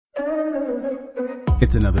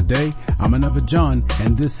It's another day. I'm another John,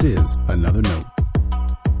 and this is Another Note.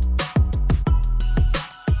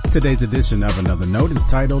 Today's edition of Another Note is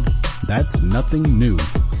titled, That's Nothing New.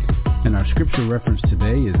 And our scripture reference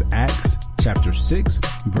today is Acts chapter 6,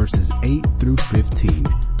 verses 8 through 15.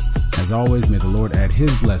 As always, may the Lord add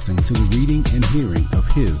His blessing to the reading and hearing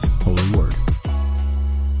of His holy word.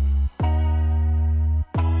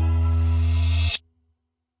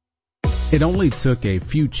 It only took a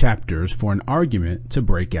few chapters for an argument to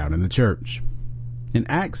break out in the church. In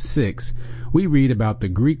Acts 6, we read about the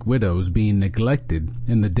Greek widows being neglected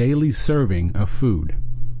in the daily serving of food.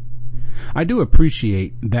 I do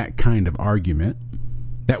appreciate that kind of argument.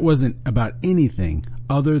 That wasn't about anything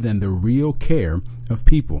other than the real care of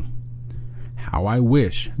people. How I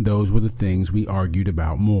wish those were the things we argued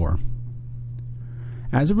about more.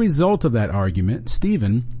 As a result of that argument,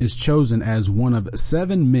 Stephen is chosen as one of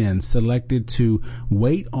 7 men selected to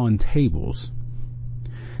wait on tables.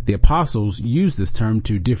 The apostles used this term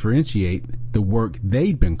to differentiate the work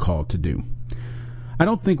they'd been called to do. I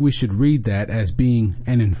don't think we should read that as being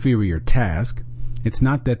an inferior task. It's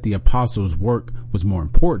not that the apostles' work was more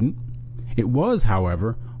important. It was,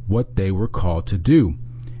 however, what they were called to do,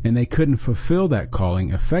 and they couldn't fulfill that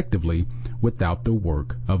calling effectively without the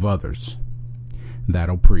work of others.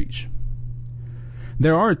 That'll preach.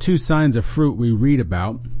 There are 2 signs of fruit we read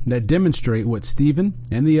about that demonstrate what Stephen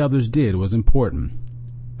and the others did was important.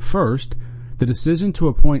 First, the decision to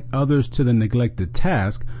appoint others to the neglected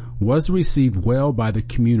task was received well by the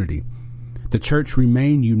community. The church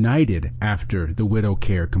remained united after the widow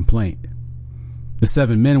care complaint. The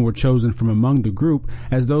 7 men were chosen from among the group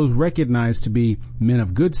as those recognized to be men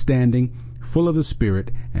of good standing, full of the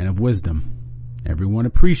Spirit and of wisdom. Everyone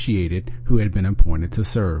appreciated who had been appointed to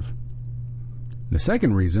serve. The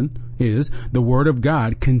second reason is the word of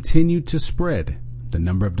God continued to spread. The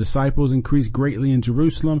number of disciples increased greatly in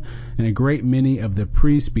Jerusalem, and a great many of the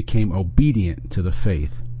priests became obedient to the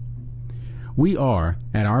faith. We are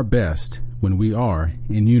at our best when we are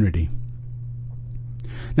in unity.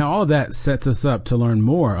 Now all of that sets us up to learn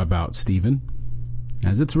more about Stephen.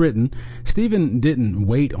 As it's written, Stephen didn't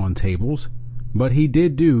wait on tables, but he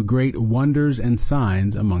did do great wonders and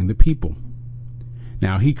signs among the people.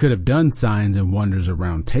 Now he could have done signs and wonders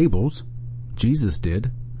around tables. Jesus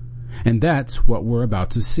did. And that's what we're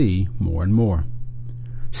about to see more and more.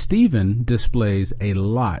 Stephen displays a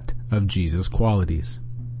lot of Jesus' qualities.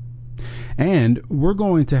 And we're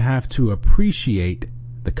going to have to appreciate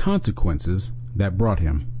the consequences that brought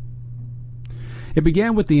him. It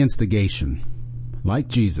began with the instigation. Like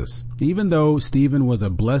Jesus, even though Stephen was a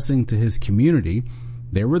blessing to his community,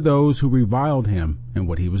 there were those who reviled him and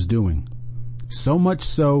what he was doing. So much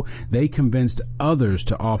so, they convinced others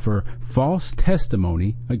to offer false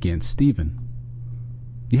testimony against Stephen.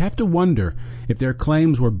 You have to wonder if their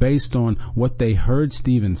claims were based on what they heard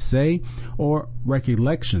Stephen say or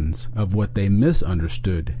recollections of what they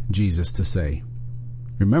misunderstood Jesus to say.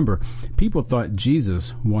 Remember, people thought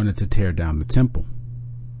Jesus wanted to tear down the temple.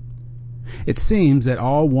 It seems that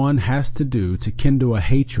all one has to do to kindle a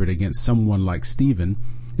hatred against someone like Stephen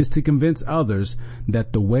is to convince others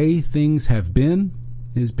that the way things have been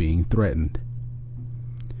is being threatened.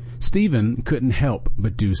 Stephen couldn't help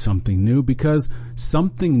but do something new because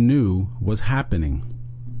something new was happening.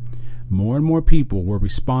 More and more people were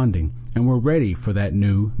responding and were ready for that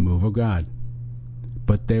new move of God.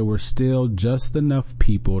 But there were still just enough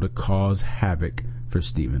people to cause havoc for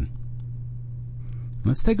Stephen.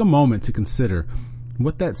 Let's take a moment to consider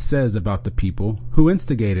what that says about the people who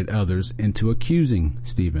instigated others into accusing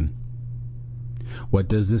Stephen. What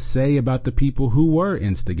does this say about the people who were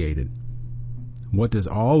instigated? What does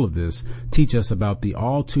all of this teach us about the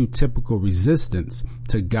all too typical resistance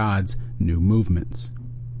to God's new movements?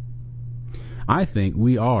 I think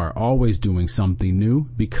we are always doing something new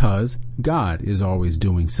because God is always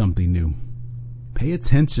doing something new. Pay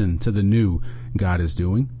attention to the new God is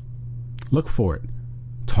doing. Look for it.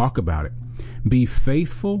 Talk about it. Be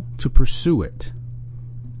faithful to pursue it.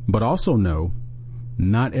 But also know,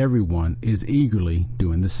 not everyone is eagerly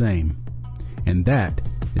doing the same. And that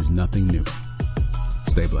is nothing new.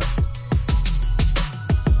 Stay blessed.